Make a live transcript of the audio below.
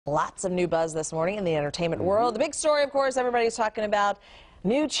Lots of new buzz this morning in the entertainment world. The big story, of course, everybody's talking about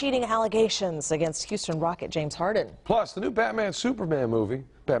new cheating allegations against Houston Rocket James Harden. Plus, the new Batman-Superman movie,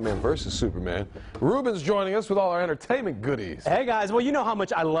 Batman vs. Superman. Ruben's joining us with all our entertainment goodies. Hey, guys. Well, you know how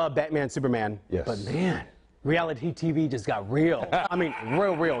much I love Batman-Superman. Yes. But, man, reality TV just got real. I mean,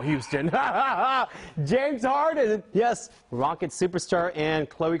 real, Houston. James Harden, yes, Rocket superstar, and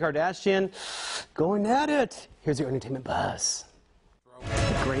Khloe Kardashian going at it. Here's your entertainment buzz.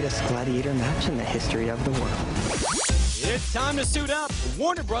 The greatest gladiator match in the history of the world. It's time to suit up.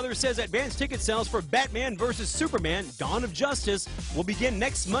 Warner Brothers says advance ticket sales for Batman vs. Superman, Dawn of Justice will begin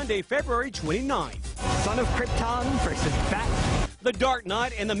next Monday, February 29th. Son of Krypton versus Bat. The Dark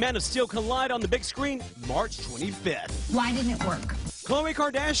Knight and the Man of Steel collide on the big screen March 25th. Why didn't it work? Khloe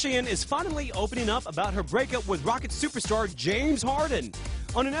Kardashian is finally opening up about her breakup with Rocket superstar James Harden.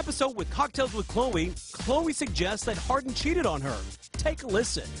 On an episode with Cocktails with Khloe, Khloe suggests that Harden cheated on her. Take a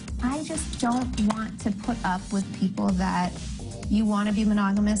listen. I just don't want to put up with people that you want to be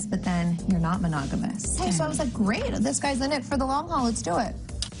monogamous, but then you're not monogamous. Hey, so I was like, great, this guy's in it for the long haul, let's do it.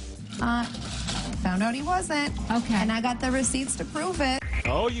 Found out he wasn't. Okay. And I got the receipts to prove it.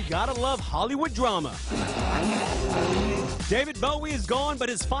 Oh, you gotta love Hollywood drama. David Bowie is gone, but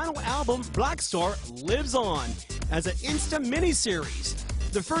his final album, Black Star, lives on as an Insta miniseries.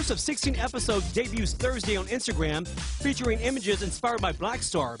 The first of 16 episodes debuts Thursday on Instagram, featuring images inspired by Black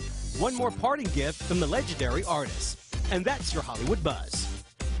Star. One more parting gift from the legendary artist. And that's your Hollywood buzz.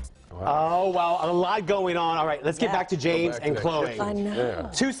 Oh, wow, a lot going on. All right, let's get back to James and Khloe. I know. Yeah.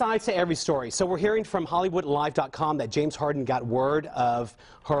 Two sides to every story. So we're hearing from HollywoodLive.com that James Harden got word of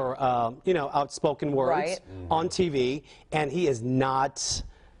her, outspoken words on TV, and he is not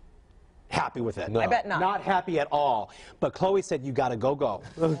happy with it. No. I bet not. Not happy at all. But Khloe said, you gotta go.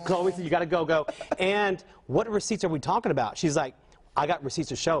 Khloe said, you gotta go. And what receipts are we talking about? She's like, I got receipts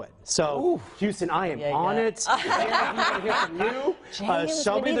to show it. So, Houston, I am on it. I hear from you. James,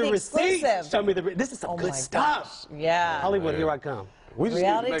 show me the receipts. exclusive. Show me the. This is some good stuff. Yeah. Hollywood, here I come. We just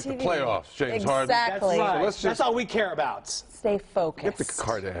Reality need to make TV. the playoffs, James Harden. Exactly. That's right. let's That's all we care about. Stay focused. Get the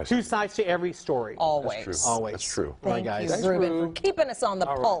Kardashians. Two sides to every story. Always. That's true. Always. That's true. Thank guys. you, Thanks, Ruben, Ruben. for keeping us on the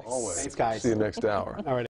pulse. Always. Thanks, guys. See you next hour. All right.